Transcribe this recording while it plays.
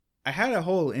I had a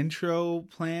whole intro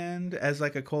planned as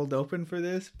like a cold open for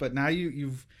this, but now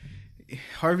you've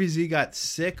Harvey Z got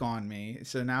sick on me,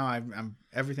 so now I'm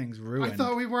everything's ruined. I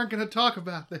thought we weren't going to talk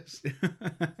about this.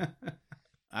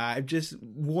 I'm just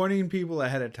warning people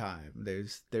ahead of time.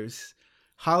 There's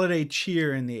holiday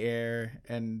cheer in the air,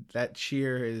 and that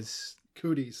cheer is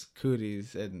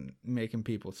Cooties and making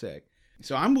people sick.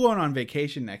 So I'm going on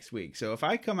vacation next week. So if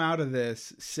I come out of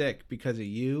this sick because of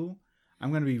you, I'm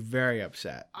going to be very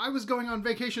upset. I was going on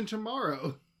vacation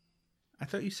tomorrow. I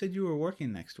thought you said you were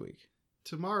working next week.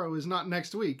 Tomorrow is not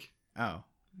next week. Oh,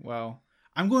 well,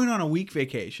 I'm going on a week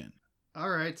vacation.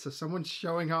 All right, so someone's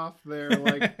showing off their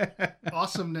like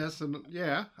awesomeness, and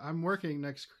yeah, I'm working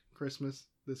this Christmas.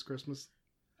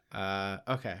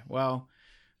 Okay, well,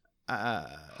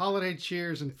 holiday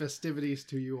cheers and festivities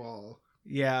to you all.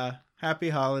 Yeah, happy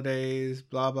holidays,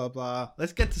 blah, blah, blah.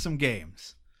 Let's get to some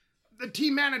games. The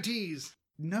Team Manatees!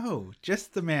 No,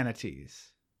 just the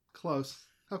Manatees. Close.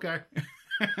 Okay.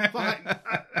 Fine.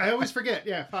 I always forget.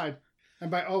 Yeah, fine.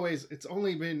 And by always, it's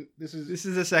only been... This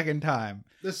is the second time.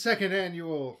 The second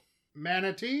annual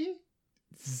Manatee?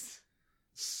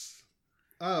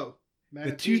 Oh,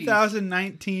 Manatees. The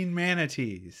 2019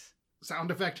 Manatees.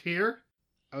 Sound effect here?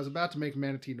 I was about to make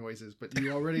manatee noises, but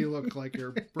you already look like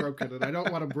you're broken, and I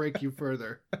don't want to break you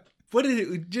further. What is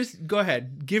it? Just go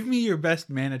ahead. Give me your best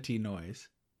manatee noise.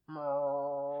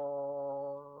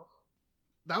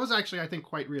 That was actually, I think,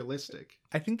 quite realistic.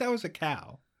 I think that was a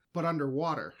cow. But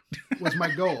underwater was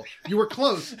my goal. You were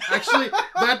close. Actually,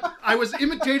 I was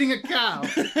imitating a cow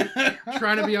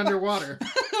trying to be underwater.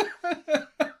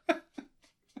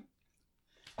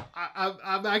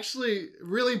 I'm actually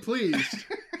really pleased.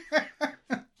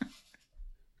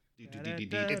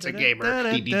 It's a gamer.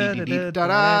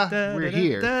 We're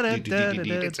here.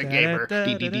 It's a gamer.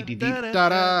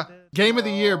 Game of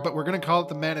the year, but we're going to call it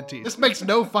the Manatee. This makes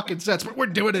no fucking sense, but we're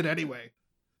doing it anyway.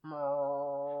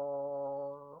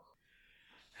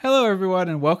 Hello, everyone,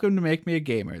 and welcome to Make Me a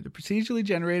Gamer, the procedurally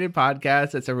generated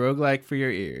podcast that's a roguelike for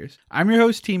your ears. I'm your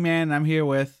host, T-Man, and I'm here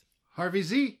with... Harvey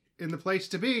Z, in the place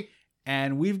to be.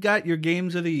 And we've got your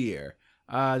games of the year.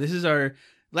 This is our...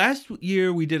 Last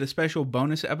year, we did a special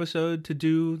bonus episode to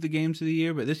do the games of the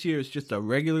year, but this year is just a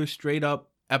regular, straight-up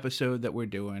episode that we're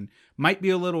doing. Might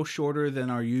be a little shorter than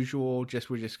our usual,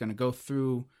 we're just going to go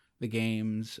through the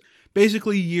games.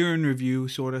 Basically, year in review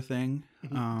sort of thing.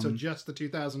 So just the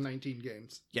 2019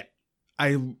 games. Yeah.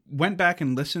 I went back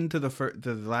and listened to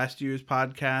the last year's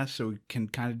podcast, so we can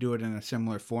kind of do it in a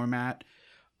similar format.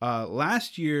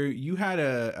 Last year, you had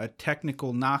a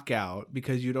technical knockout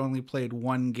because you'd only played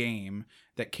one game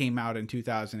that came out in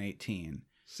 2018.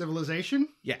 Civilization?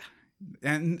 Yeah.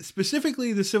 And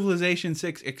specifically the Civilization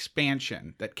 6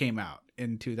 expansion that came out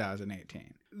in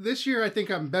 2018. This year, I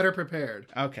think I'm better prepared.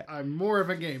 Okay. I'm more of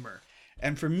a gamer.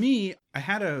 And for me, I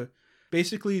had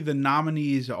basically the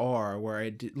nominees are where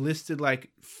I listed like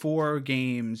 4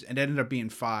 games and ended up being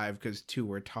 5 because 2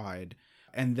 were tied.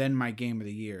 And then my game of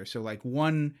the year. So like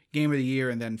 1 game of the year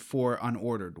and then 4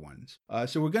 unordered ones.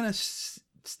 So we're going to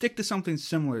stick to something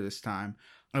similar this time.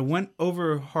 I went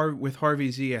over with Harvey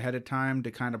Z ahead of time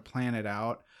to kind of plan it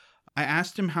out. I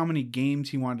asked him how many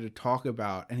games he wanted to talk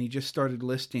about, and he just started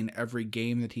listing every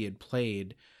game that he had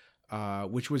played,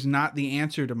 which was not the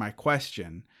answer to my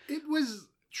question. It was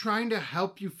trying to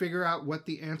help you figure out what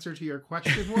the answer to your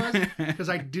question was, because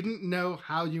I didn't know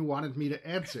how you wanted me to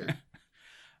answer.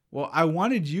 Well, I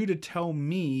wanted you to tell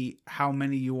me how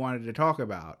many you wanted to talk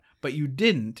about, but you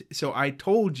didn't, so I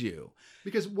told you.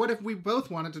 Because what if we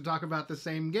both wanted to talk about the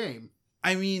same game?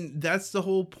 I mean, that's the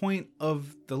whole point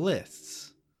of the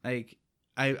lists. Like,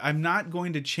 I'm not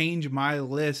going to change my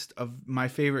list of my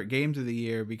favorite games of the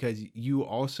year because you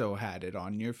also had it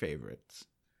on your favorites.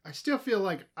 I still feel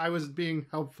like I was being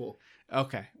helpful.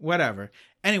 Okay, whatever.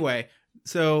 Anyway,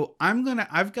 so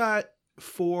I've got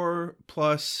 4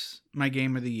 plus my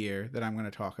game of the year that I'm going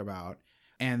to talk about.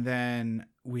 And then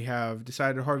we have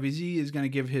decided Harvey Z is going to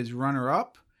give his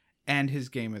runner-up and his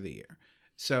game of the year.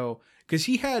 So, because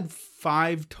he had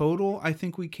 5 total, I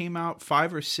think we came out,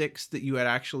 5 or 6 that you had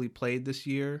actually played this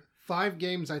year. 5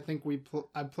 games I think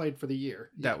I played for the year.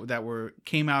 Yeah. That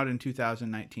came out in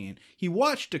 2019. He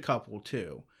watched a couple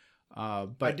too.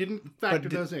 But I didn't factor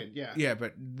those in, yeah. Yeah,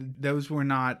 but those were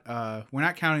not, we're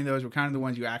not counting those. We're counting the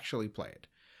ones you actually played.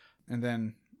 And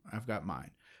then I've got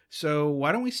mine. So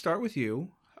why don't we start with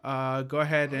you? Go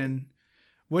ahead and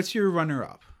what's your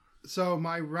runner-up? So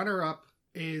my runner-up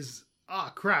is,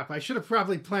 crap, I should have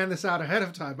probably planned this out ahead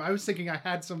of time. I was thinking I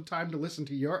had some time to listen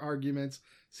to your arguments,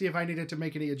 see if I needed to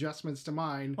make any adjustments to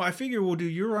mine. Well, I figure we'll do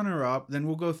your runner-up, then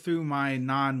we'll go through my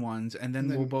non-ones, and then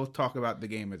we'll both talk about the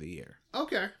game of the year.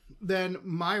 Okay. Then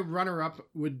my runner-up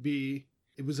would be,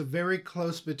 it was a very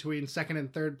close between second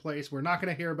and third place. We're not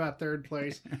going to hear about third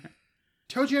place.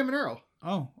 Toe Jam and Earl.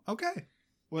 Oh, okay.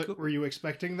 What Cool. were you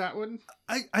expecting that one?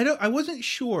 I wasn't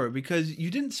sure because you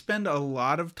didn't spend a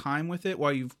lot of time with it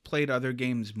while you've played other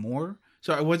games more.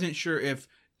 So I wasn't sure if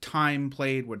time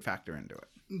played would factor into it.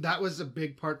 That was a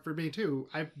big part for me too.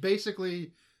 I've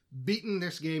basically beaten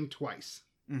this game twice.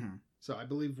 Mm-hmm. So I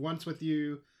believe once with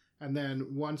you and then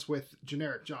once with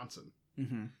Generic Johnson.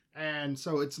 Mm-hmm. And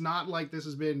so it's not like this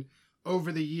has been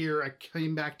over the year. I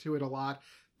came back to it a lot.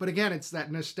 But again, it's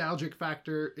that nostalgic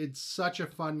factor. It's such a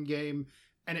fun game.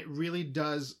 And it really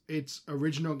does its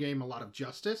original game a lot of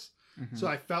justice. Mm-hmm. So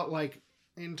I felt like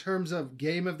in terms of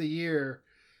game of the year,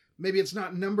 maybe it's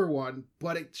not number one,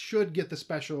 but it should get the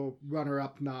special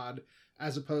runner-up nod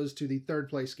as opposed to the third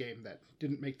place game that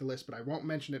didn't make the list, but I won't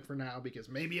mention it for now because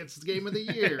maybe it's the game of the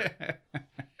year.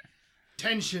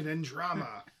 Tension and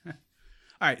drama. All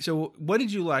right, so what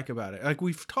did you like about it? Like,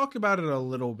 we've talked about it a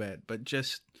little bit, but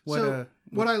just what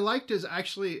I liked is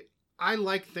actually, I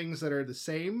like things that are the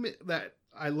same. That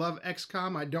I love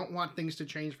XCOM. I don't want things to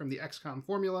change from the XCOM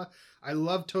formula. I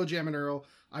love Toe Jam and Earl.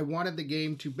 I wanted the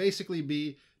game to basically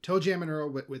be Toe Jam and Earl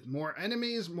with more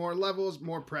enemies, more levels,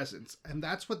 more presence. And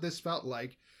that's what this felt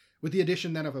like, with the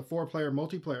addition then of a 4-player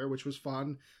multiplayer, which was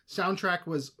fun. Soundtrack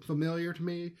was familiar to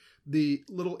me. The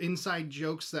little inside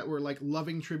jokes that were like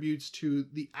loving tributes to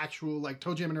the actual like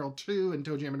Toe Jam and Earl 2 and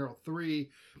Toe Jam and Earl 3.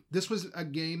 This was a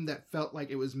game that felt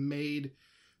like it was made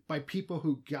by people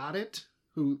who got it,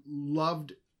 who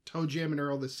loved Toe Jam and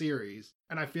Earl the series.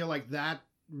 And I feel like that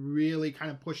really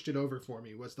kind of pushed it over for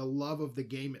me, was the love of the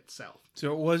game itself.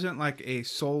 So it wasn't like a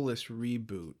soulless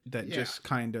reboot that just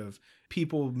kind of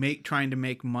people trying to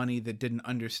make money that didn't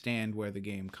understand where the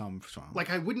game comes from. Like,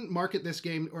 I wouldn't market this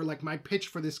game, or like my pitch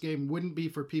for this game wouldn't be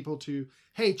for people to,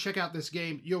 hey, check out this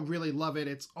game, you'll really love it,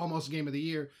 it's almost game of the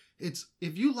year. It's,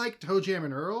 if you like Toe Jam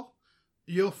and Earl,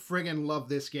 you'll friggin' love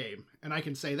this game. And I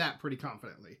can say that pretty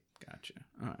confidently. Gotcha.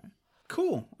 All right.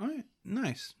 Cool. All right.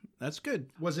 Nice. That's good.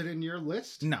 Was it in your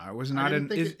list? No, it was not.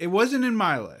 It wasn't in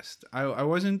my list. I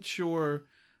wasn't sure.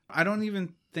 I don't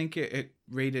even think it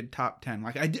rated top 10.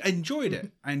 Like, I enjoyed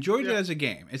it. I enjoyed it as a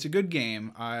game. It's a good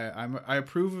game. I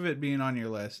approve of it being on your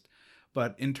list.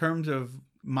 But in terms of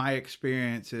my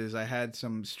experiences, I had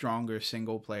some stronger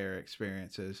single player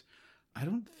experiences. I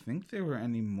don't think there were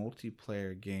any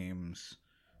multiplayer games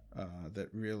that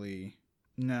really.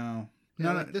 No.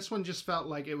 Yeah, like this one just felt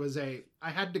like it was I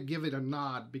had to give it a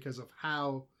nod because of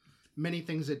how many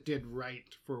things it did right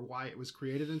for why it was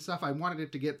created and stuff. I wanted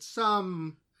it to get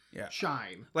some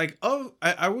shine. Like,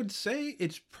 I would say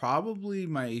it's probably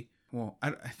I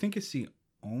think it's the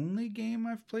only game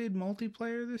I've played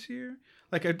multiplayer this year.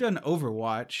 Like, I've done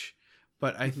Overwatch,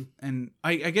 but I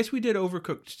guess we did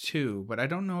Overcooked 2, but I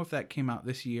don't know if that came out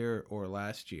this year or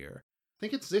last year. I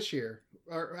think it's this year.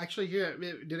 Or actually,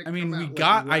 did it come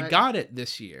out? I got it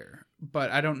this year,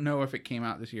 but I don't know if it came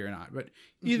out this year or not. But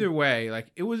either way, like,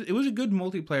 it was a good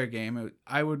multiplayer game.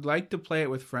 I would like to play it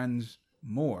with friends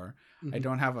more. I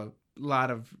don't have a lot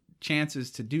of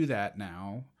chances to do that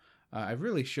now. I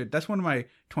really should. That's one of my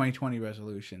 2020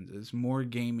 resolutions, is more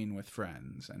gaming with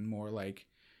friends and more like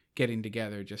getting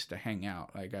together just to hang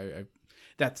out. Like,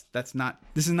 this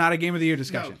is not a game of the year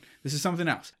discussion. No. This is something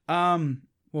else.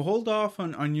 We'll hold off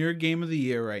on your game of the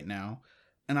year right now,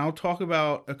 and I'll talk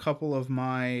about a couple of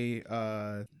my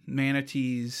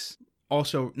manatees.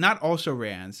 Not also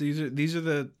rans. These are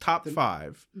the top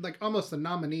 5. Like almost the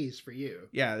nominees for you.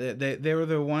 Yeah, they were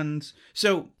the ones.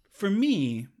 So for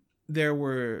me, there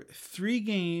were 3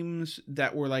 games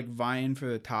that were like vying for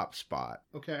the top spot.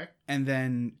 Okay. And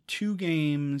then 2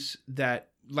 games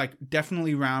that like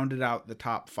definitely rounded out the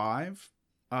top 5.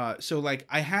 So like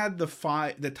I had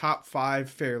the top 5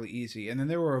 fairly easy, and then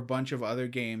there were a bunch of other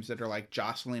games that are like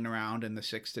jostling around in the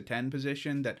 6 to 10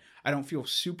 position that I don't feel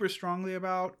super strongly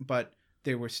about, but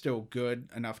they were still good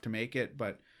enough to make it.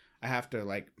 But I have to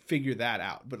like figure that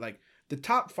out. But like the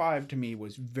top 5 to me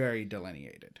was very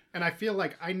delineated, and I feel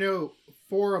like I know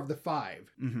 4 of the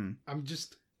 5.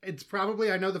 It's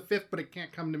probably I know the 5th, but it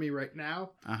can't come to me right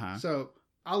now. So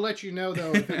I'll let you know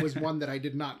though if it was one that I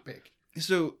did not pick.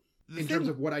 So. In terms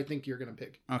of what I think you're going to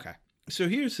pick. Okay. So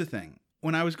here's the thing.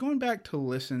 When I was going back to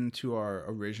listen to our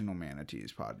original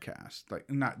Manatees podcast, like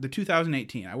not the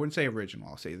 2018, I wouldn't say original,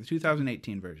 I'll say the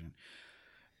 2018 version.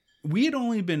 We had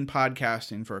only been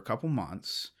podcasting for a couple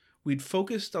months. We'd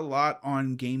focused a lot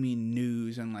on gaming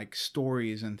news and like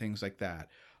stories and things like that.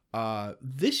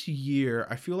 This year,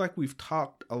 I feel like we've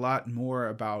talked a lot more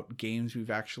about games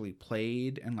we've actually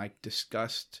played and like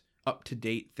discussed up to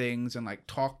date things and like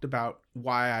talked about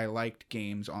why I liked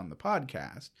games on the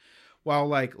podcast. While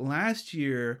like last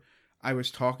year I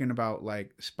was talking about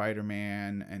like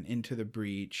Spider-Man and Into the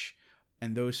Breach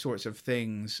and those sorts of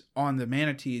things on the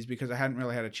Manatees because I hadn't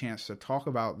really had a chance to talk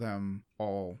about them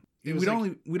all. We'd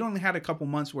only had a couple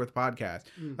months worth of podcast.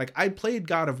 Like I played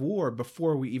God of War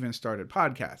before we even started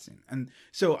podcasting. And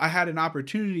so I had an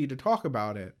opportunity to talk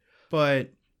about it,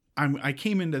 but I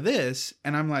came into this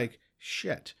and I'm like,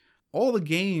 shit, all the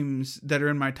games that are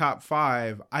in my top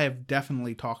 5, I have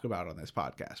definitely talked about on this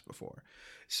podcast before.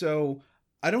 So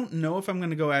I don't know if I'm going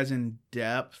to go as in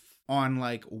depth on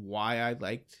like why I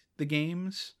liked the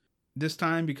games this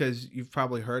time because you've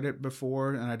probably heard it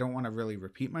before and I don't want to really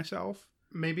repeat myself.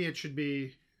 Maybe it should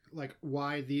be like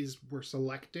why these were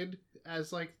selected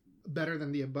as like better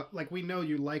than the above. Like we know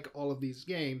you like all of these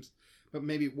games, but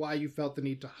maybe why you felt the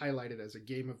need to highlight it as a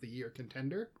Game of the Year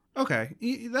contender. Okay,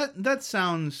 that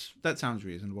sounds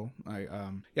reasonable.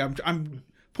 I'm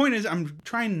point is I'm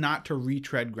trying not to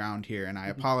retread ground here, and I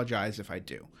apologize if I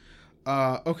do.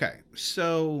 Okay,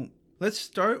 so let's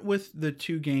start with the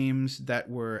 2 games that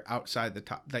were outside the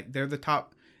top. Like they're the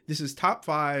top. This is top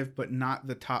 5, but not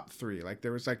the top 3. Like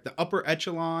there was like the upper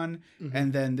echelon,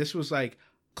 and then this was like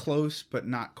close, but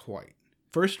not quite.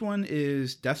 First one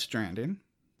is Death Stranding.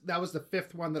 That was the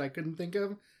 5th one that I couldn't think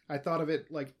of. I thought of it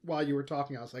like while you were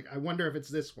talking. I was like, I wonder if it's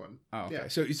this one. Oh, okay.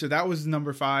 Yeah. So that was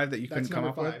number 5 that you couldn't come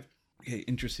up 5. with? Okay,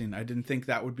 interesting. I didn't think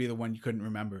that would be the one you couldn't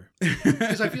remember.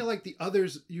 Because I feel like the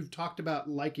others you've talked about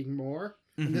liking more,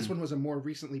 and this one was a more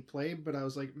recently played, but I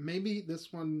was like, maybe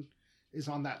this one is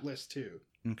on that list too.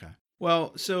 Okay.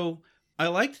 Well, so I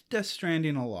liked Death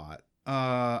Stranding a lot.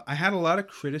 I had a lot of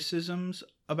criticisms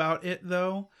about it,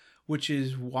 though, which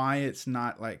is why it's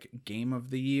not like Game of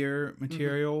the Year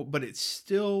material, but it's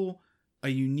still a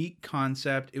unique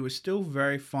concept. It was still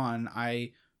very fun.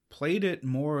 I played it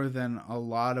more than a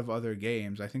lot of other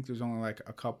games. I think there's only like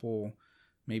a couple,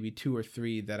 maybe 2 or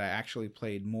 3 that I actually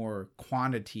played more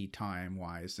quantity time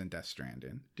wise than Death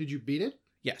Stranding. Did you beat it?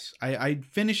 Yes, I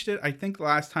finished it. I think the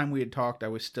last time we had talked, I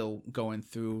was still going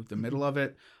through the middle of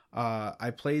it.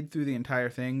 I played through the entire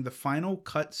thing. The final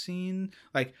cutscene,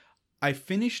 like I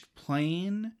finished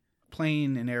playing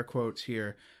in air quotes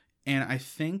here, and I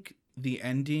think the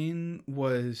ending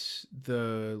was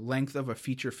the length of a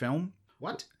feature film.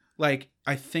 What? Like,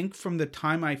 I think from the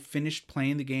time I finished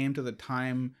playing the game to the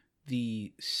time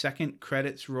the second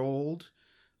credits rolled,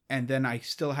 and then I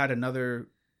still had another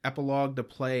epilogue to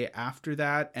play after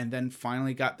that, and then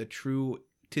finally got the true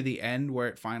to the end where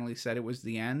it finally said it was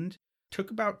the end,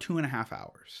 took about 2.5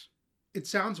 hours. It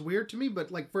sounds weird to me, but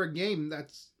like for a game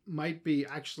that's might be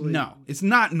actually... No, it's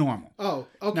not normal. Oh,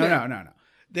 okay. No.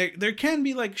 There can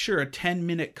be like, sure, a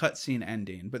 10-minute cutscene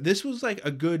ending, but this was like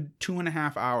a good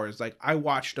 2.5 hours. Like I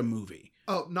watched a movie.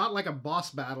 Oh, not like a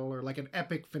boss battle or like an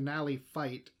epic finale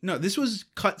fight. No, this was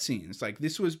cutscenes. Like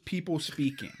this was people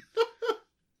speaking.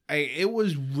 It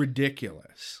was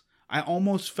ridiculous. I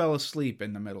almost fell asleep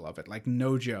in the middle of it. Like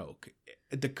no joke.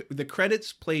 The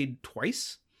credits played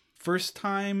twice. First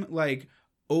time, like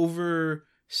over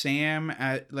Sam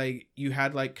at like you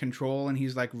had like control and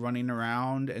he's like running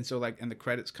around, and so like and the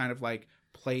credits kind of like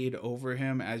played over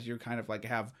him as you're kind of like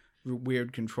have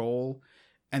weird control.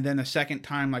 And then the second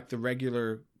time, like the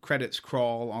regular credits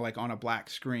crawl on like on a black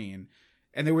screen,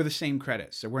 and they were the same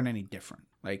credits. There weren't any different.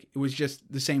 Like it was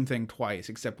just the same thing twice,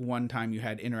 except one time you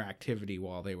had interactivity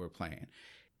while they were playing.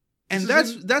 And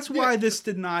that's why this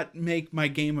did not make my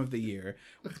Game of the Year,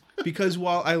 because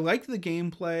while I liked the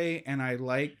gameplay and I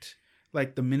liked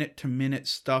like the minute-to-minute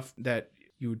stuff that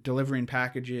you delivering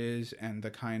packages and the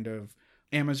kind of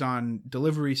Amazon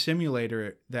delivery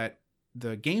simulator that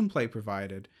the gameplay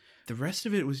provided, the rest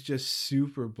of it was just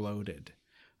super bloated.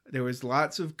 There was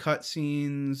lots of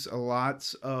cutscenes,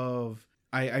 lots of...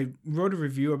 I wrote a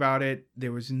review about it.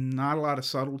 There was not a lot of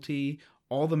subtlety.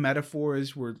 All the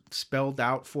metaphors were spelled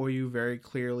out for you very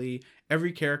clearly.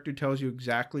 Every character tells you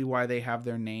exactly why they have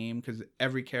their name, because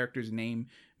every character's name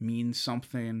means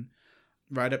something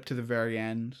right up to the very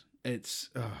end. It's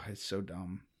so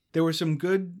dumb. There were some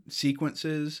good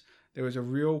sequences. There was a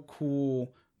real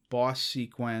cool boss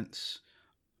sequence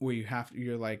where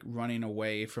you're like running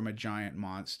away from a giant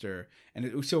monster.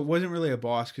 And so it wasn't really a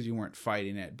boss because you weren't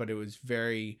fighting it, but it was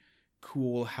very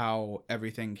cool how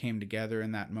everything came together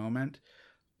in that moment.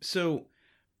 So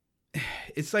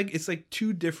it's like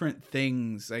two different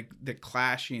things like the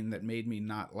clashing that made me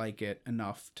not like it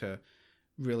enough to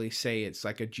really say it's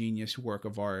like a genius work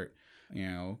of art, you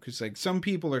know, because like some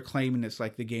people are claiming it's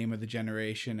like the game of the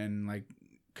generation and like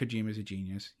Kojima's a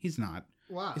genius. He's not.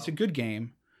 Wow. It's a good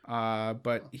game,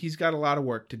 but he's got a lot of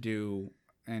work to do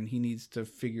and he needs to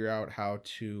figure out how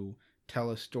to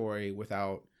tell a story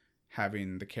without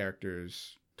having the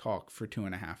characters talk for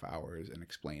 2.5 hours and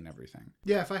explain everything.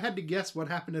 Yeah, if I had to guess what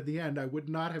happened at the end, I would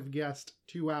not have guessed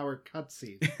 2-hour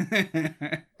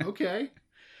cutscene. Okay.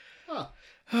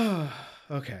 Huh.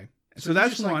 Okay. So you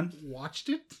that's just, like, one. watched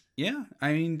it? Yeah,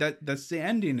 I mean that's the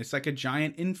ending. It's like a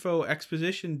giant info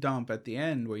exposition dump at the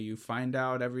end where you find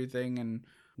out everything and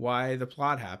why the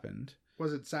plot happened.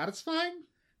 Was it satisfying?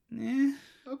 Eh.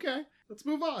 Okay, let's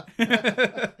move on.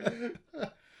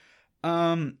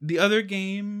 The other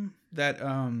game that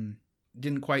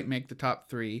didn't quite make the top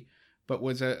 3, but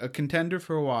was a contender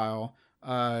for a while,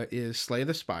 is Slay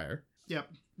the Spire. Yep.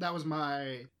 That was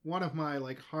one of my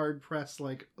like hard pressed,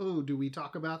 like, oh, do we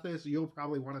talk about this? You'll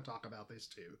probably want to talk about this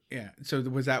too. Yeah. So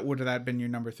would have that been your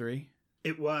number 3?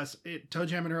 It was. Toe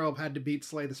Jam and Earl had to beat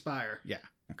Slay the Spire. Yeah.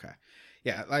 Okay.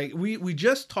 Yeah. Like we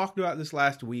just talked about this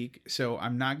last week, so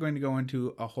I'm not going to go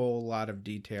into a whole lot of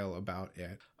detail about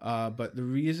it. But the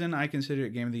reason I consider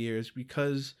it Game of the Year is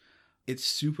because it's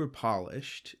super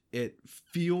polished. It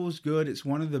feels good. It's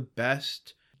one of the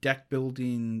best deck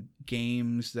building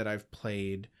games that I've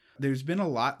played. There's been a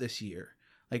lot this year.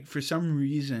 Like for some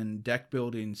reason, deck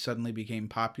building suddenly became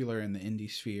popular in the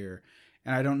indie sphere.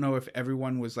 And I don't know if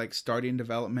everyone was like starting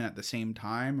development at the same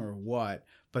time or what,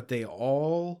 but they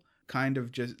all kind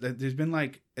of just, there's been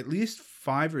like at least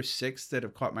 5 or 6 that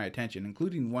have caught my attention,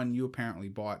 including one you apparently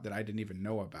bought that I didn't even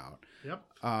know about. Yep.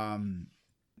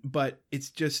 But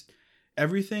it's just,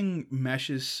 everything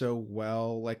meshes so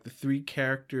well. Like the 3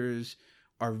 characters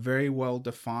are very well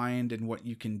defined in what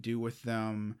you can do with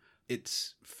them.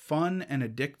 It's fun and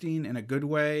addicting in a good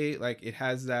way. Like it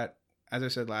has that, as I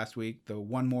said last week, the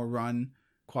one more run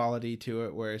quality to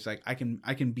it, where it's like I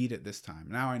can beat it this time.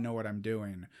 Now I know what I'm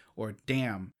doing. Or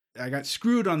damn, I got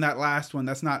screwed on that last one.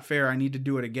 That's not fair. I need to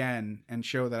do it again and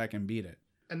show that I can beat it.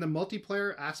 And the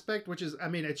multiplayer aspect, which is, I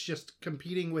mean, it's just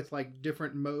competing with like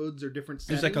different modes or different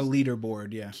settings. There's like a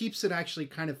leaderboard, yeah. Keeps it actually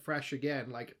kind of fresh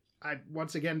again. Like I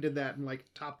once again did that in like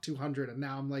top 200, and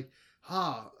now I'm like,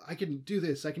 I can do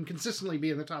this. I can consistently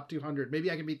be in the top 200. Maybe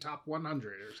I can be top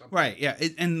 100 or something. Right, yeah.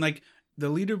 And like the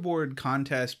leaderboard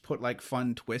contest put like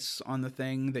fun twists on the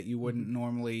thing that you wouldn't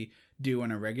normally do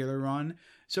in a regular run.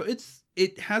 So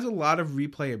it has a lot of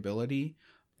replayability,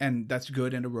 and that's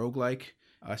good in a roguelike,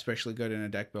 especially good in a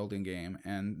deck building game.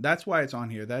 And that's why it's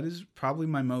on here. That is probably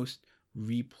my most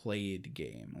replayed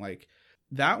game. Like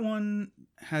that one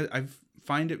I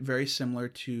find it very similar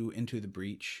to Into the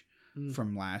Breach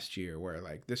from last year, where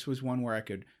like this was one where I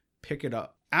could pick it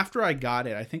up after I got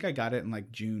it. I think I got it in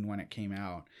like June when it came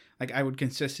out. Like I would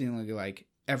consistently, like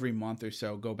every month or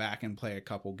so, go back and play a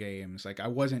couple games. Like I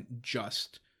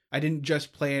didn't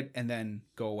just play it and then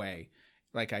go away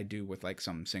like I do with like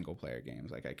some single player games.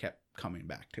 Like I kept coming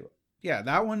back to it. Yeah,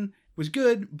 that one was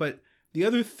good, but the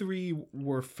other 3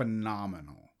 were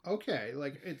phenomenal. Okay,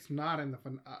 like it's not in the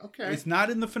okay. It's not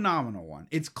in the phenomenal one.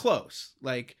 It's close.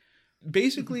 Like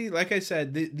basically, like I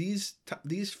said, these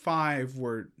 5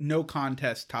 were no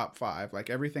contest top 5. Like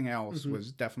everything else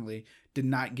was definitely did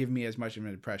not give me as much of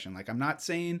an impression. Like I'm not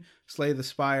saying Slay the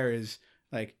Spire is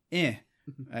like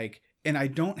like, and I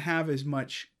don't have as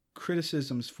much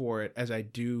criticisms for it as I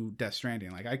do Death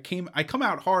Stranding. Like I come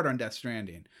out hard on Death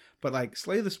Stranding, but like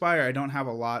Slay the Spire, I don't have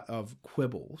a lot of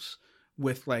quibbles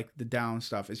with like the down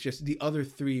stuff. It's just the other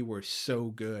 3 were so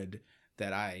good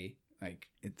that I like,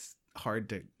 it's hard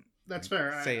to that's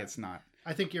fair. It's not.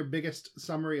 I think your biggest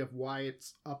summary of why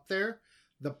it's up there,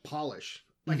 the polish.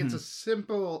 Like it's a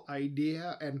simple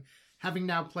idea, and having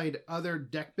now played other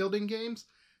deck building games,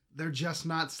 they're just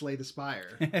not Slay the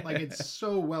Spire. Like it's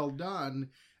so well done,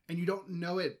 and you don't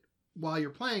know it while you're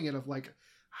playing it of like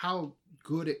how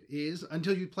good it is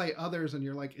until you play others and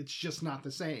you're like, it's just not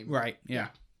the same. Right. Yeah.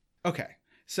 Okay.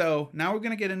 So now we're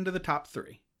going to get into the top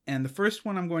 3. And the first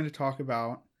one I'm going to talk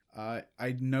about,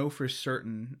 I know for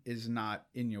certain is not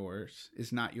your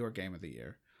Game of the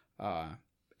Year.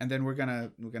 And then we're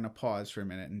gonna pause for a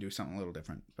minute and do something a little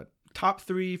different. But top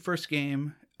 3, first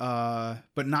game,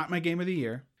 but not my Game of the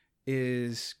Year,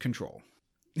 is Control.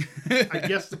 I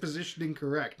guess the positioning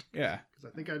correct. Yeah.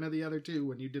 Because I think I know the other 2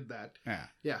 when you did that. Yeah.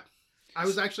 Yeah. I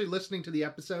was actually listening to the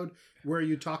episode where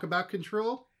you talk about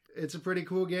Control. It's a pretty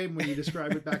cool game when you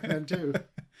describe it back then too.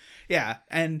 Yeah.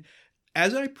 And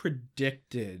as I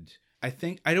predicted, I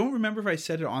don't remember if I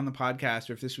said it on the podcast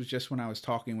or if this was just when I was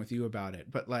talking with you about it,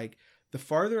 but like the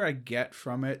farther I get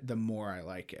from it, the more I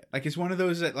like it. Like it's one of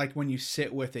those that like when you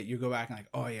sit with it, you go back and like,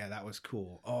 oh yeah, that was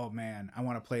cool. Oh man, I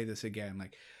want to play this again.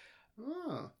 Like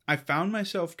I found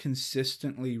myself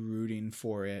consistently rooting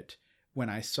for it when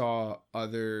I saw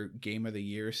other Game of the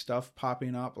Year stuff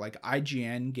popping up. Like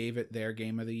IGN gave it their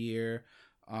Game of the Year.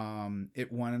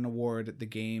 It won an award at the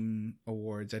Game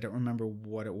Awards. I don't remember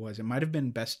what it was. It might have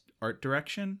been Best Art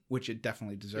Direction, which it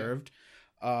definitely deserved.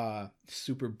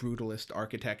 Super brutalist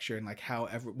architecture and like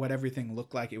what everything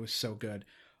looked like. It was so good.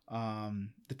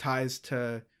 The ties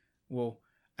to, well,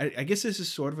 I guess this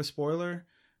is sort of a spoiler,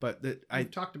 but I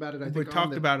talked about it. We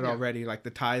talked about it already. Like the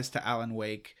ties to Alan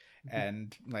Wake,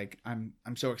 and like I'm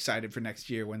so excited for next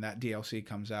year when that DLC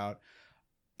comes out.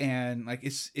 And like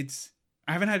it's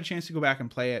I haven't had a chance to go back and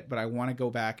play it, but I want to go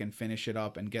back and finish it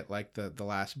up and get like the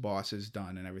last bosses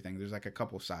done and everything. There's like a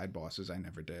couple side bosses I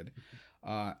never did.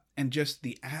 And just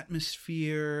the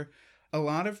atmosphere. A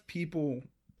lot of people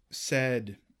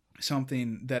said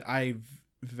something that I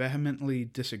vehemently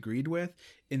disagreed with,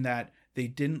 in that they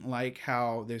didn't like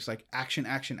how there's like action,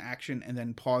 and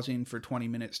then pausing for 20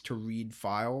 minutes to read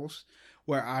files.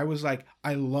 Where I was like,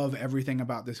 I love everything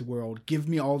about this world. Give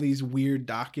me all these weird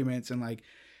documents and like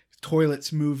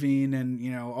toilets moving and,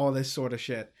 you know, all this sort of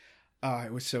shit.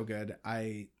 It was so good.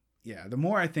 The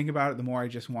more I think about it, the more I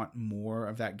just want more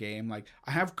of that game. Like,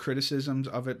 I have criticisms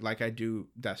of it like I do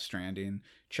Death Stranding.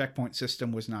 Checkpoint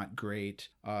system was not great.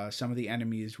 Some of the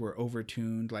enemies were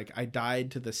overtuned. Like, I died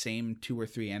to the same 2 or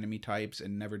 3 enemy types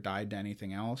and never died to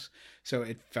anything else. So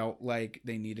it felt like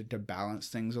they needed to balance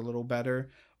things a little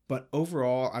better. But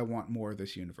overall, I want more of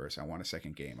this universe. I want a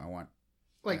second game. I want...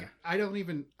 Like, I don't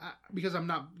even... because I'm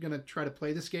not going to try to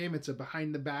play this game. It's a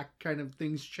behind-the-back kind of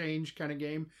things change kind of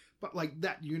game. But, like,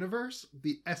 that universe,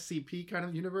 the SCP kind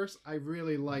of universe, I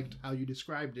really liked how you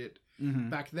described it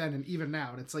back then and even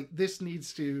now. And it's like, this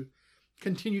needs to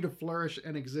continue to flourish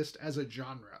and exist as a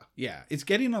genre. Yeah, it's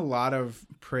getting a lot of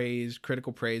praise,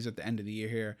 critical praise at the end of the year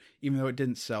here, even though it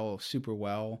didn't sell super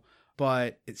well.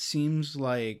 But it seems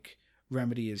like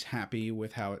Remedy is happy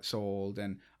with how it sold,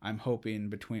 and I'm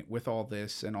hoping with all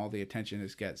this and all the attention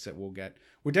this gets, that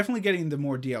we're definitely getting the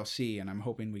more DLC, and I'm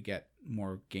hoping we get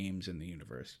more games in the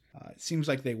universe. It seems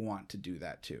like they want to do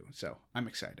that too, so I'm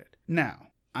excited. Now,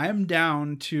 I'm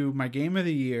down to my Game of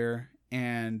the Year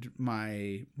and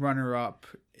my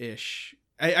runner-up-ish.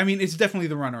 I mean, it's definitely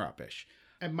the runner-up-ish.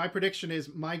 And my prediction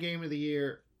is my Game of the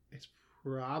Year is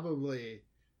probably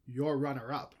your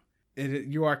runner-up.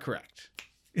 You are correct.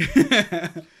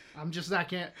 I'm just that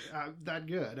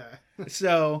good.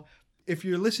 So if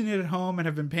you're listening at home and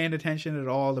have been paying attention at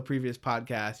all the previous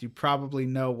podcasts, you probably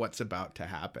know what's about to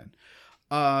happen.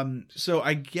 So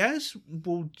I guess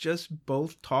we'll just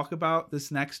both talk about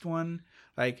this next one.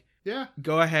 Like, yeah,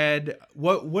 go ahead.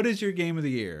 What is your Game of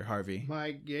the Year, Harvey?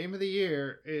 My Game of the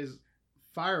Year is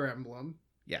Fire Emblem.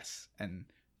 Yes, and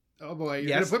oh boy, you're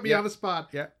gonna put me on the spot.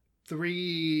 Yeah,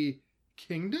 3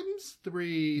 Kingdoms?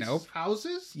 3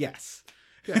 houses? Yes.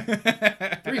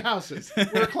 Yeah. 3 houses.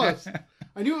 We're close.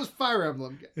 I knew it was Fire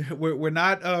Emblem. We're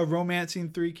not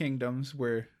romancing 3 kingdoms.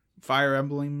 We're Fire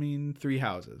Embleming 3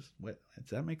 houses. What,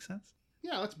 does that make sense?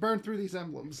 Yeah, let's burn through these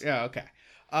emblems. Yeah, okay.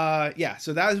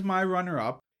 So that is my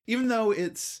runner-up. Even though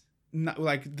it's not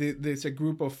like there's a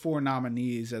group of 4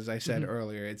 nominees, as I said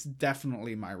earlier, it's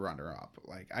definitely my runner-up.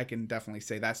 Like, I can definitely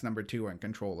say that's number 2 and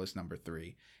Control is number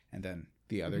 3. And then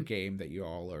the other game that you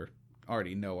all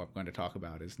already know I'm going to talk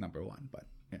about is number 1. But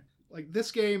yeah, like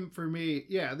this game for me,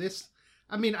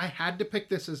 I had to pick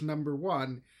this as number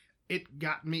 1. It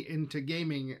got me into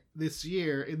gaming this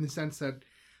year in the sense that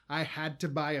I had to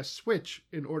buy a Switch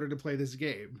in order to play this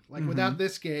game. Like without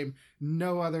this game,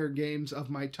 no other games of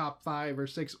my top 5 or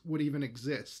 6 would even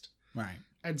exist. Right.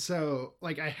 And so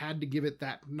like I had to give it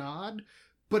that nod,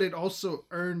 but it also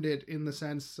earned it in the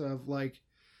sense of like,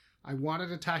 I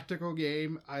wanted a tactical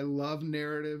game. I love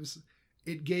narratives.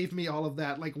 It gave me all of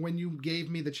that. Like when you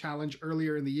gave me the challenge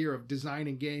earlier in the year of design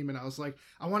a game, and I was like,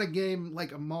 I want a game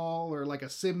like a Mall or like a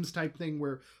Sims type thing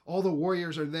where all the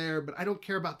warriors are there, but I don't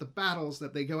care about the battles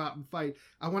that they go out and fight.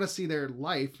 I want to see their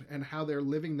life and how they're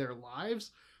living their lives.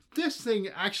 This thing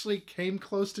actually came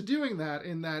close to doing that,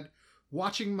 in that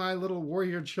watching my little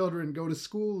warrior children go to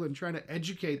school and trying to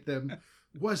educate them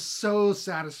was so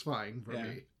satisfying for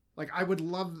me. Like, I would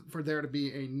love for there to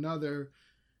be another,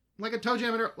 like a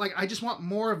ToeJam and Earl. Like, I just want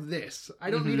more of this.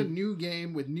 I don't need a new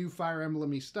game with new Fire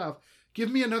Emblem-y stuff. Give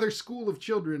me another school of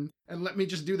children and let me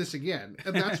just do this again.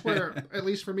 And that's where, at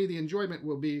least for me, the enjoyment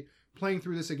will be playing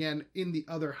through this again in the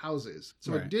other houses.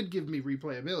 So it did give me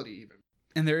replayability even.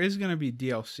 And there is going to be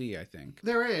DLC, I think.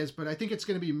 There is, but I think it's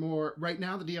going to be more... Right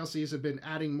now, the DLCs have been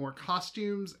adding more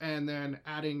costumes and then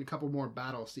adding a couple more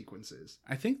battle sequences.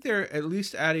 I think they're at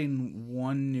least adding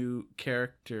 1 new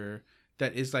character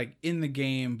that is, like, in the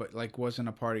game, but, like, wasn't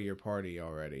a part of your party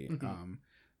already.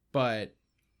 But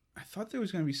I thought there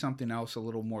was going to be something else, a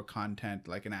little more content,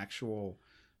 like an actual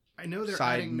I know they're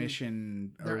side adding,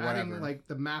 mission or they're whatever. adding like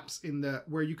the maps in the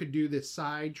where you could do the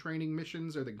side training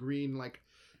missions, or the green, like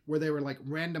where they were like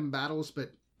random battles,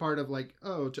 but part of like,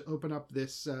 oh, to open up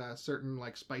this certain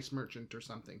like spice merchant or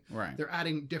something. Right. They're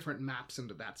adding different maps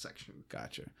into that section.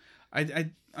 Gotcha.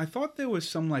 I thought there was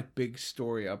some like big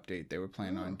story update they were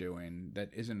planning on doing that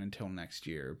isn't until next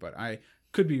year, but I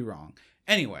could be wrong.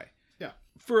 Anyway. Yeah.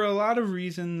 For a lot of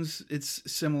reasons, it's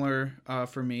similar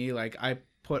for me. Like, I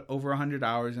put over 100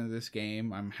 hours into this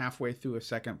game. I'm halfway through a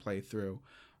second playthrough.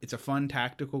 It's a fun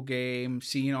tactical game,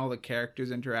 seeing all the characters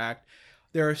interact.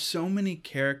 There are so many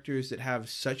characters that have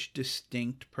such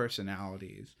distinct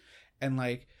personalities. And,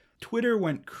 like, Twitter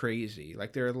went crazy.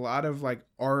 Like, there are a lot of, like,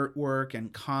 artwork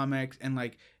and comics, and,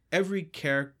 like, every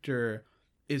character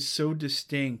is so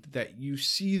distinct that you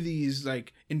see these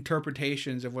like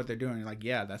interpretations of what they're doing. You're like,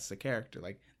 yeah, that's the character.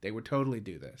 Like, they would totally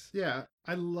do this. Yeah,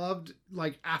 I loved,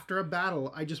 like, after a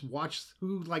battle, I just watched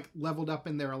who like leveled up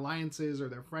in their alliances or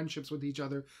their friendships with each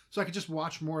other, so I could just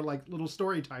watch more like little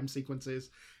story time sequences.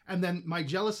 And then my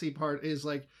jealousy part is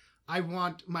like, I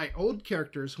want my old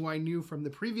characters who I knew from the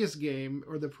previous game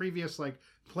or the previous like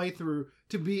playthrough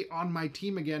to be on my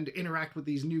team again to interact with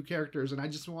these new characters, and I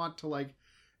just want to like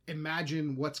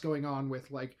imagine what's going on with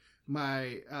like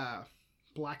my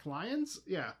Black Lions,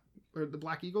 or the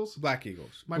Black Eagles, my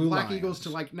Blue Black Lions. Eagles to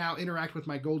like now interact with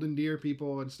my Golden Deer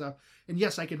people and stuff. And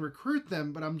yes, I can recruit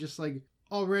them, but I'm just like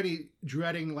already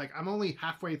dreading, like, I'm only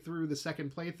halfway through the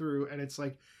second playthrough, and it's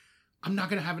like I'm not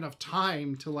gonna have enough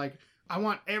time to like, I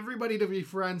want everybody to be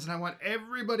friends, and I want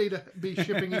everybody to be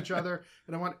shipping each other,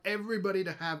 and I want everybody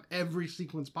to have every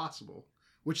sequence possible,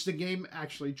 which the game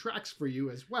actually tracks for you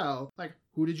as well. Like,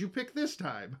 who did you pick this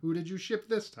time? Who did you ship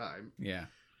this time? Yeah.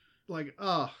 Like,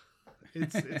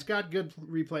 it's got good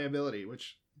replayability,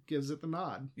 which gives it the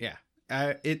nod. Yeah.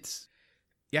 I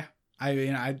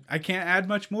mean, I can't add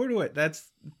much more to it. That's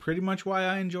pretty much why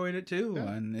I enjoyed it too.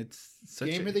 Yeah. And it's such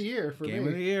game of the year for me. Game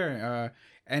of the year.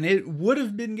 And it would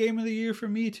have been game of the year for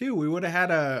me too. We would have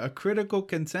had a critical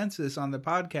consensus on the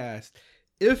podcast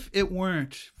if it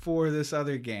weren't for this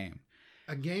other game.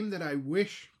 A game that I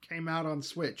wish came out on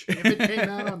Switch. If it came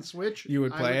out on Switch, you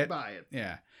would play I would buy it.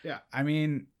 Yeah. Yeah. I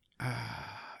mean,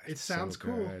 it sounds so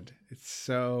cool. Good. It's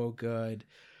so good.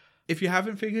 If you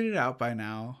haven't figured it out by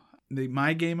now,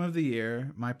 my game of the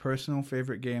year, my personal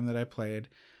favorite game that I played,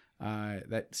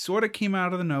 that sort of came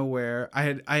out of the nowhere.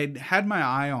 I had my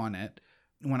eye on it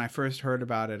when I first heard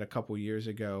about it a couple years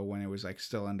ago when it was like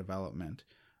still in development,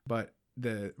 but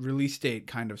the release date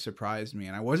kind of surprised me,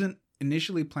 and I wasn't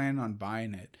initially planning on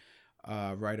buying it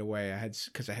right away.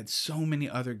 Because I had so many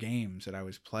other games that I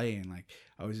was playing. Like,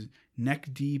 I was neck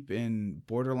deep in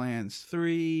Borderlands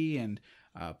 3 and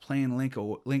playing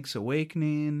Link's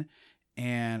Awakening,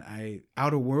 and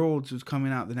Outer Worlds was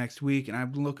coming out the next week, and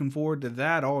I've been looking forward to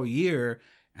that all year.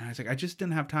 And I was like, I just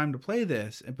didn't have time to play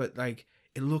this, but like,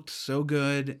 it looked so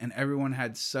good, and everyone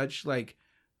had such like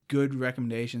good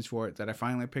recommendations for it that I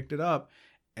finally picked it up.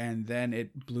 And then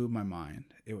it blew my mind.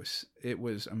 It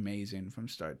was amazing from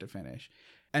start to finish.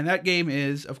 And that game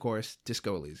is, of course,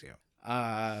 Disco Elysium.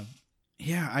 I've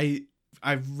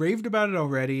raved about it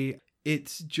already.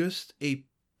 It's just a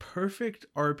perfect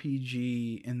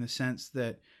RPG in the sense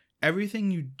that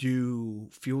everything you do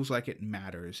feels like it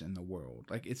matters in the world.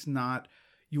 Like,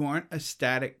 you aren't a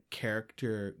static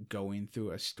character going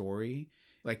through a story.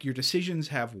 Like, your decisions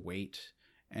have weight,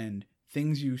 and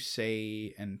things you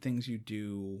say and things you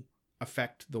do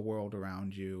affect the world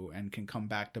around you and can come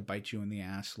back to bite you in the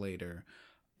ass later.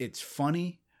 It's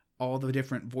funny, all the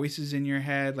different voices in your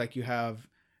head. Like, you have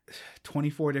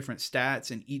 24 different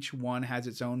stats, and each one has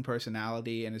its own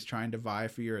personality and is trying to vie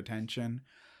for your attention.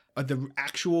 The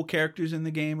actual characters in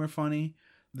the game are funny.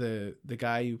 The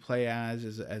guy you play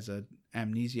as a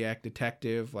amnesiac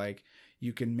detective, like,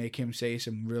 you can make him say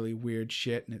some really weird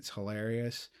shit and it's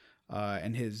hilarious.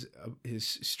 And his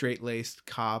straight-laced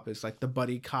cop is like the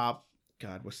buddy cop.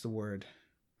 God, what's the word?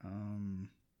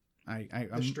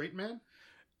 The straight man?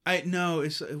 No,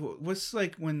 it's what's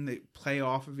like when they play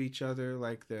off of each other.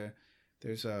 Like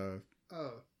there's a.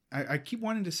 I keep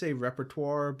wanting to say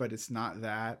repertoire, but it's not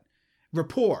that.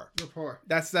 Rapport.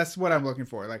 That's what I'm looking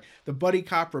for. Like the buddy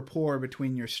cop rapport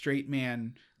between your straight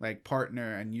man like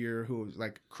partner and you who's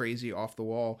like crazy off the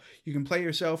wall. You can play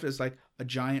yourself as like a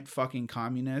giant fucking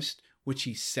communist, which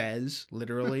he says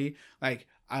literally. Like,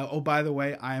 by the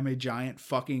way, I am a giant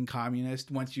fucking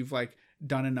communist. Once you've like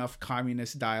done enough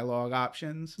communist dialogue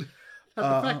options. The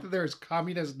fact that there's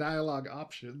communist dialogue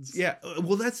options. Yeah,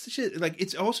 well, that's the shit. Like,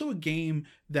 it's also a game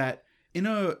that in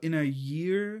a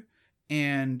year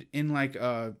and in like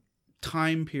a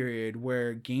time period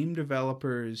where game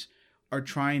developers are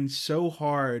trying so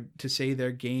hard to say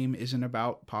their game isn't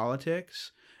about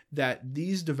politics that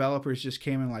these developers just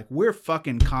came in like, we're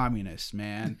fucking communists,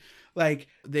 man. Like,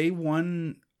 they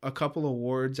won a couple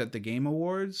awards at the Game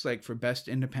Awards, like for best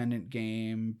independent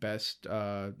game, best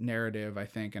narrative, I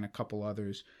think, and a couple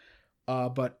others.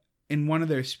 But in one of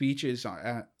their speeches,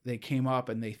 they came up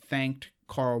and they thanked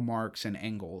Karl Marx and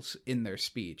Engels in their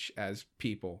speech as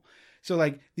people. So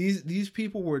like these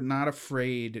people were not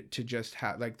afraid to just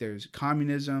have, like, there's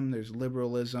communism, there's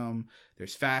liberalism,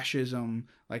 there's fascism,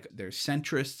 like there's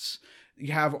centrists.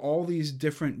 You have all these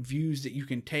different views that you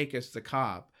can take as the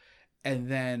cop. And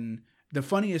then the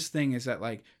funniest thing is that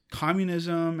like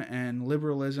communism and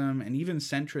liberalism and even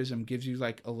centrism gives you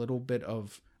like a little bit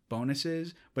of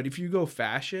bonuses. But if you go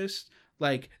fascist,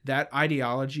 like that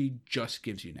ideology just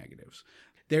gives you negatives.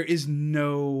 There is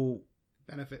no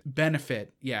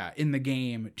benefit in the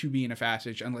game to being a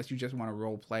fascist unless you just want to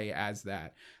role play as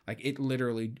that. Like, it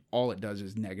literally, all it does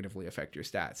is negatively affect your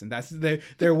stats, and that's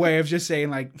their way of just saying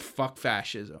like, fuck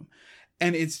fascism.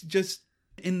 And it's just,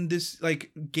 in this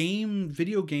like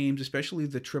video games, especially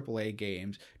the AAA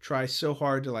games, try so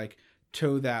hard to like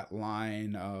toe that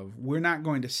line of, we're not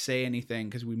going to say anything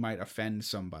because we might offend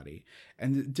somebody.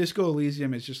 And Disco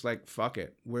Elysium is just like, fuck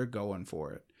it, we're going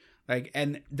for it. Like,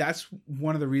 and that's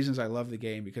one of the reasons I love the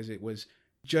game, because it was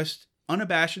just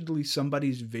unabashedly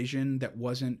somebody's vision that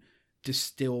wasn't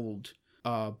distilled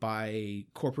by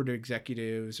corporate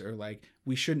executives, or like,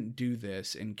 we shouldn't do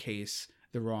this in case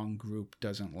the wrong group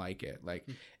doesn't like it. Like,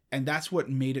 and that's what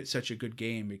made it such a good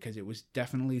game, because it was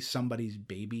definitely somebody's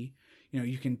baby. You know,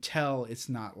 you can tell it's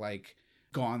not like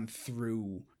gone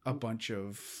through a bunch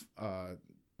of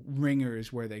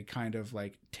ringers where they kind of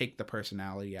like take the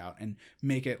personality out and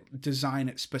design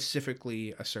it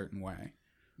specifically a certain way.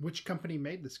 Which company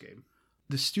made this game?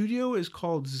 The studio is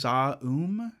called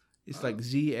Zaum. It's like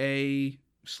ZA/UM.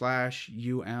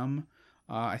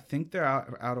 I think they're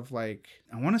out of like,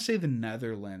 I want to say the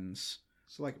Netherlands.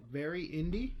 So like very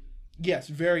indie? Yes,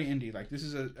 very indie. Like, this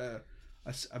is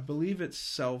I believe it's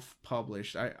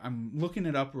self-published. I'm looking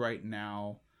it up right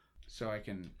now so I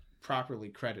can properly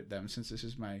credit them, since this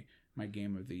is my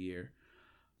game of the year.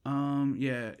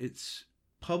 It's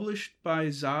published by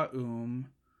Zaum.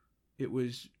 It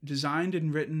was designed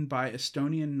and written by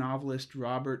Estonian novelist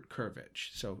Robert Kurvich.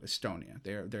 So Estonia.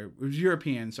 It was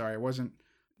European. Sorry, it wasn't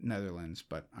Netherlands,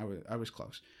 but I was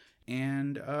close.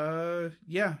 And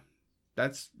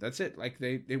that's it. Like,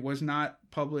 it was not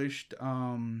published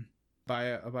by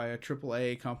a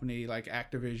AAA company like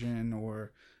Activision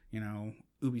or, you know,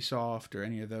 Ubisoft or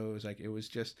any of those. Like, it was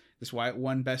just, that's why it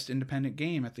won Best Independent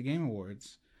Game at the Game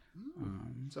Awards.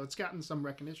 So it's gotten some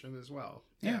recognition as well.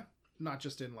 Yeah. Not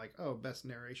just in like, best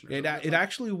narration. It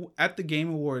actually, at the Game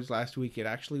Awards last week, it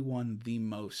actually won the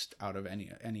most out of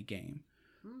any game.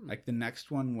 Like, the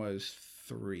next one was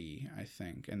 3, I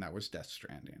think, and that was Death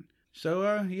Stranding. So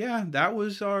that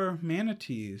was our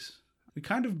manatees. We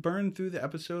kind of burned through the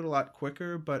episode a lot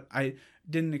quicker, but I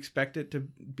didn't expect it to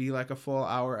be like a full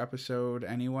hour episode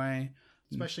anyway.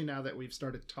 Especially now that we've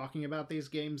started talking about these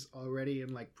games already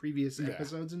in like previous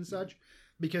episodes and such.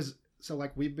 Because, so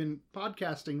like, we've been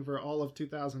podcasting for all of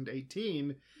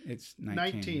 2018. It's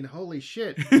 19. Holy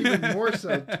shit. Even more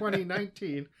so,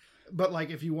 2019. But like,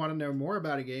 if you want to know more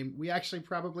about a game, we actually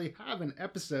probably have an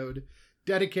episode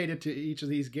dedicated to each of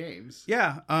these games.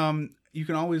 Yeah. You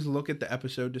can always look at the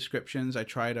episode descriptions. I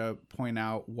try to point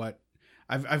out what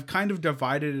I've kind of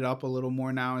divided it up a little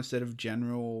more now. Instead of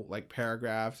general like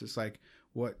paragraphs, it's like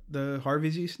what the Harvey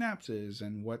Z Snaps is,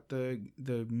 and what the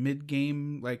mid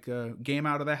game, like game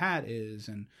out of the hat is,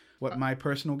 and what my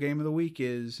personal game of the week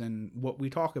is, and what we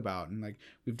talk about. And like,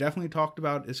 we've definitely talked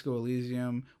about Disco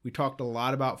Elysium. We talked a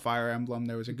lot about Fire Emblem.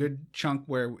 There was a good chunk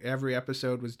where every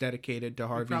episode was dedicated to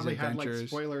Harvey's adventures. Probably had like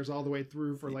spoilers all the way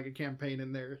through for like a campaign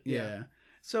in there. Yeah.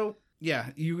 So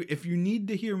yeah, if you need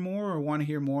to hear more or want to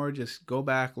hear more, just go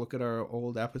back, look at our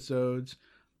old episodes.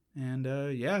 And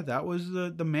that was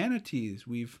the manatees.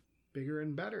 We've bigger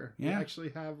and better. Yeah. We actually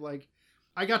have like,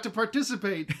 I got to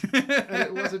participate, and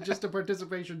it wasn't just a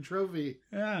participation trophy.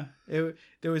 Yeah,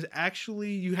 there was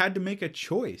actually, you had to make a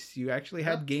choice. You actually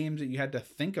had games that you had to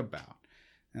think about,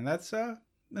 and that's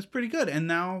pretty good. And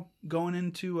now going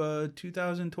into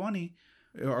 2020,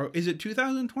 or is it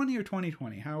 2020 or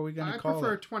 2020? How are we going to call it? I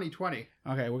prefer 2020.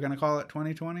 Okay, we're going to call it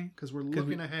 2020 because we're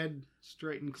looking ahead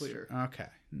straight and clear. Okay,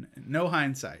 no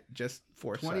hindsight, just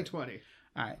foresight. 2020.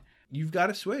 All right, you've got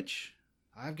a Switch.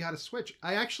 I've got a Switch.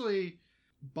 I actually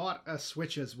bought a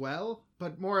Switch as well,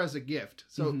 but more as a gift.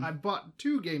 So I bought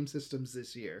 2 game systems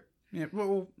this year. Yeah,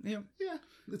 well, yeah, Yeah,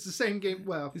 it's the same game.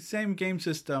 Well, the same game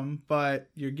system, but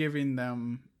you're giving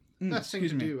them best thing to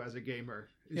do as a gamer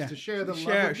is to share the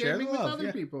love of gaming with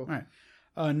other people. All right.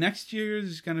 Next year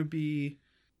is going to be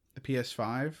the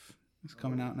PS5. It's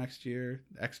coming out next year.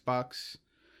 The Xbox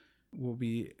will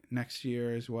be next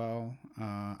year as well.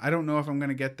 I don't know if I'm going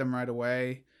to get them right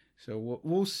away, so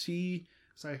we'll see.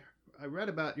 So I read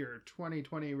about your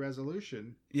 2020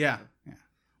 resolution. Yeah.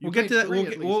 We'll get to that. We'll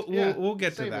get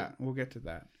to that. We'll get to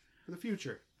that for the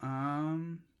future.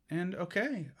 And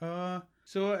okay.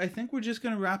 So I think we're just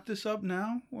gonna wrap this up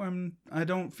now. I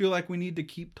don't feel like we need to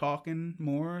keep talking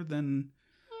more than.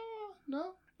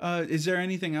 No. Is there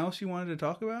anything else you wanted to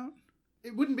talk about?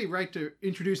 It wouldn't be right to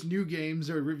introduce new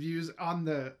games or reviews on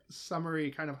the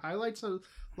summary kind of highlights. So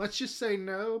let's just say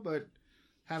no, but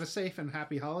have a safe and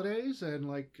happy holidays.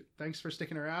 And thanks for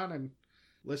sticking around and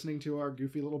listening to our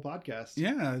goofy little podcast.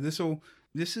 Yeah, this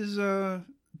has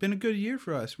been a good year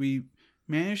for us. We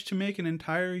managed to make an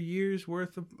entire year's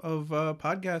worth of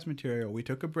podcast material. We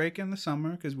took a break in the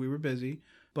summer because we were busy,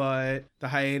 but the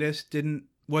hiatus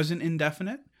wasn't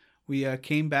indefinite. We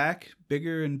came back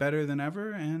bigger and better than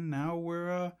ever, and now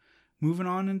we're moving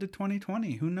on into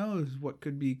 2020. Who knows what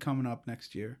could be coming up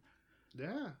next year?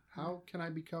 Yeah. How can I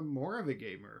become more of a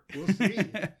gamer? We'll see.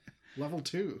 Level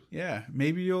 2. Yeah.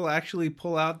 Maybe you'll actually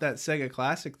pull out that Sega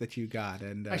Classic that you got.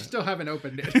 And I still haven't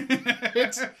opened it.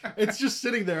 It's just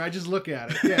sitting there. I just look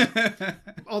at it. Yeah.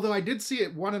 Although I did see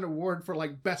it won an award for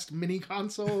best mini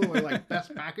console or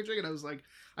best packaging. And I was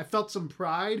I felt some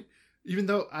pride, even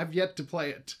though I've yet to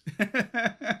play it.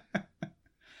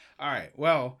 All right.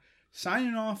 Well,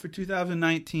 signing off for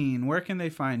 2019. Where can they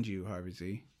find you, Harvey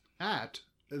Z? At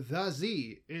the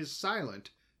Z is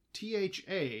silent.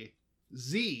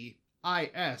 THAZISSILENT.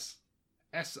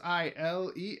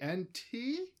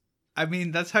 I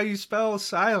mean, that's how you spell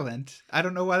silent. I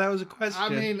don't know why that was a question. I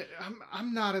mean,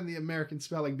 I'm not in the American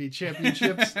Spelling Bee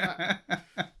Championships. I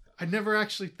never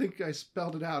actually think I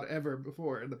spelled it out ever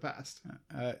before in the past.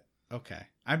 Okay.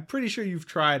 I'm pretty sure you've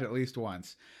tried at least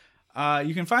once.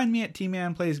 You can find me at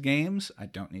T-Man Plays Games. I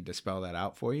don't need to spell that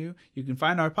out for you. You can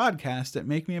find our podcast at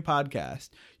Make Me a Podcast.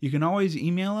 You can always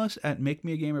email us at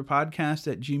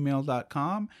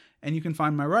makemeagamerpodcast@gmail.com. And you can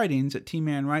find my writings at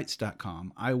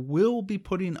tmanwrites.com. I will be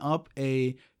putting up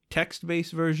a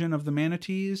text-based version of the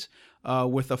Manatees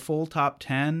with a full top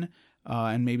 10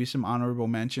 and maybe some honorable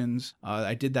mentions.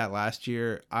 I did that last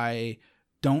year. I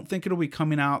don't think it'll be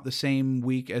coming out the same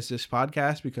week as this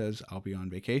podcast because I'll be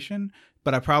on vacation,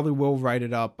 but I probably will write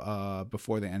it up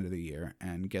before the end of the year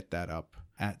and get that up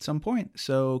at some point.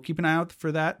 So keep an eye out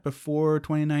for that before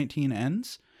 2019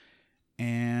 ends,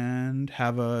 and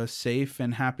have a safe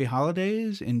and happy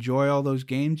holidays. Enjoy all those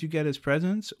games you get as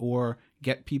presents, or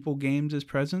get people games as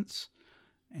presents.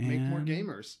 And make more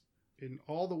gamers in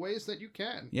all the ways that you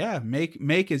can. Yeah,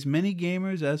 make as many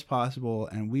gamers as possible,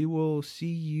 and we will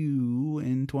see you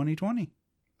in 2020.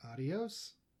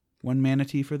 Adios. One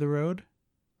manatee for the road.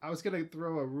 I was going to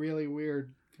throw a really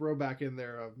weird throwback in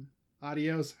there of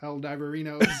adios,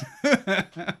 Helldiverinos.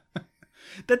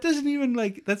 That doesn't even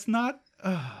that's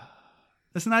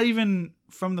not even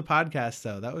from the podcast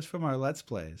though. That was from our Let's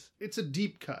Plays. It's a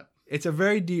deep cut. It's a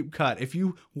very deep cut. If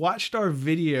you watched our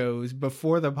videos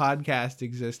before the podcast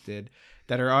existed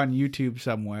that are on YouTube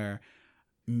somewhere,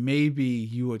 maybe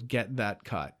you would get that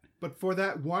cut. But for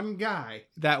that one guy.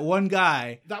 That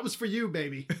was for you,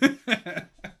 baby.